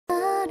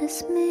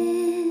notice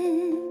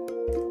me.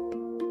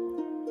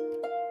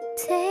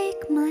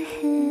 Take my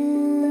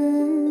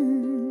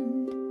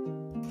hand.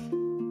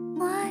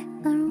 Why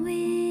are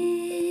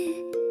we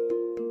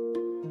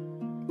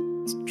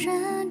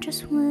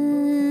strangers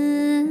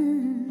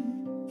when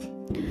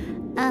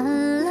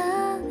our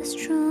love is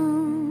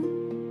strong?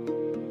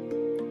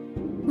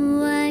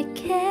 Why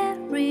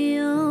carry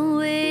on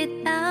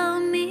without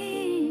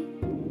me?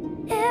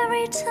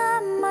 Every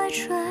time I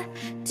try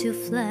to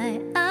fly,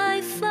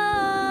 I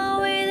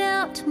fall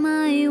without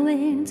my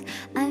wings.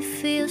 I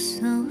feel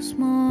so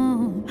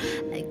small.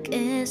 I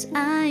guess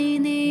I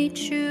need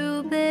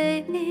you,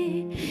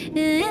 baby.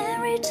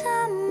 Every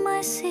time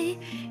I see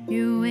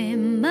you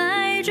in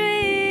my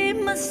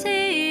dream, I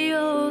see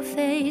your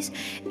face.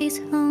 It's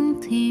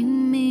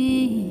haunting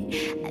me.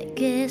 I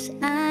guess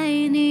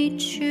I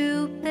need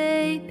you,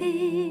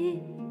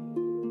 baby.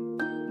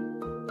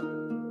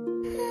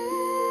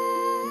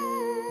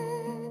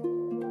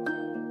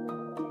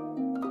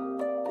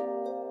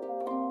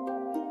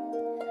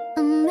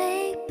 I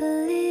may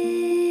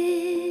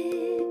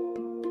believe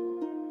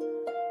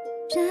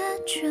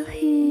that you're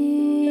here.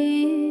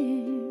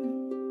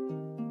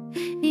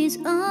 It's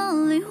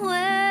only when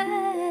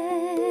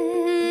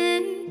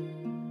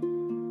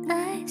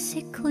I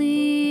see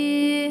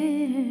clear.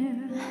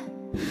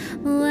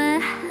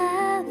 What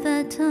have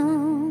I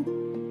done?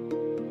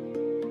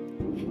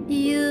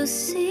 You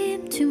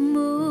seem to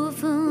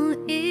move on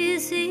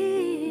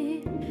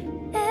easy.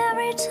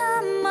 Every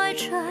time I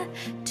try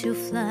to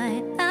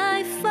fly,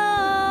 I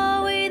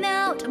fall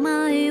without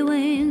my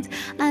wings.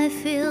 I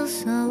feel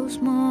so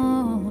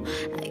small.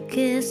 I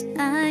guess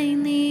I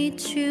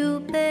need you,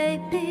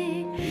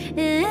 baby.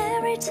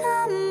 Every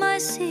time I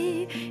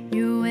see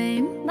you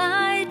in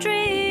my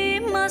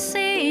dream, I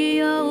see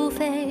your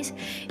face.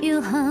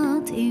 You're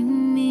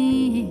haunting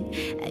me.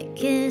 I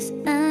guess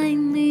I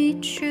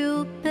need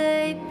you,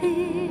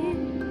 baby.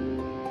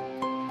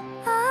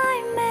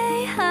 I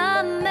may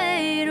have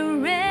made a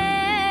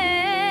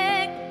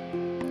wreck.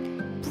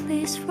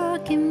 Please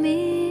forgive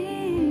me.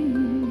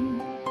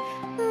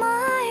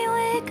 My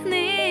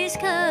weakness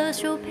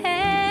cause your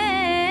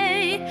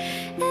pain,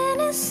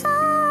 and as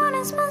soon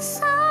as my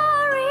sorry.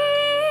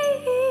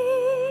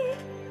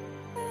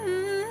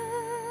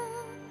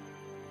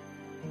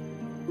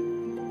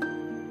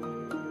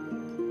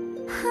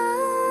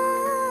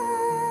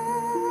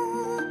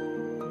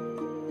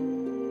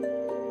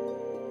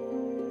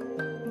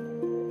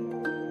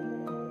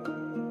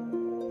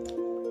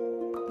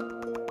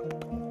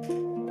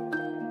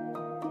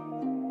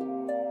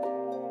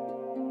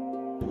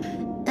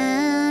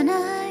 And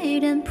I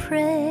don't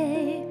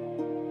pray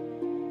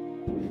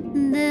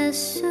that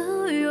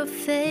soon your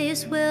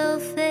face will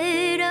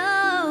fade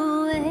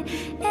away.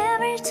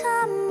 Every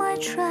time I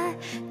try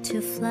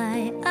to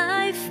fly,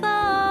 I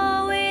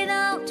fall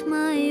without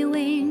my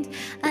wings.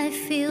 I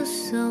feel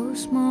so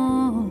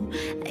small.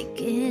 I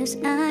guess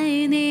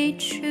I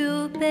need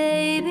you,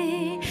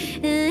 baby.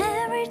 And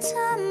every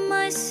time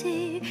I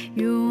see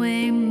you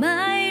in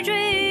my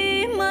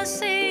dream, I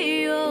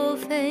see your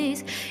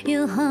face.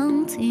 You're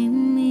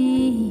haunting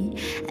me.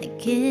 I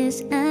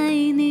guess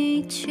I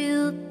need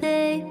you,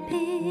 baby.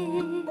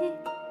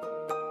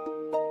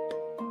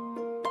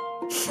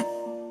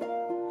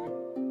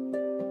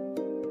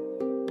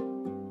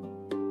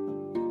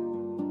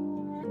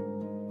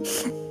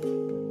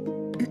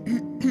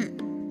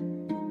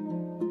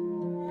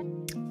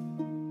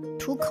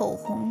 涂口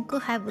红歌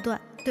还不断，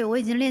对，我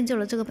已经练就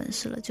了这个本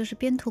事了，就是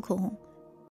边涂口红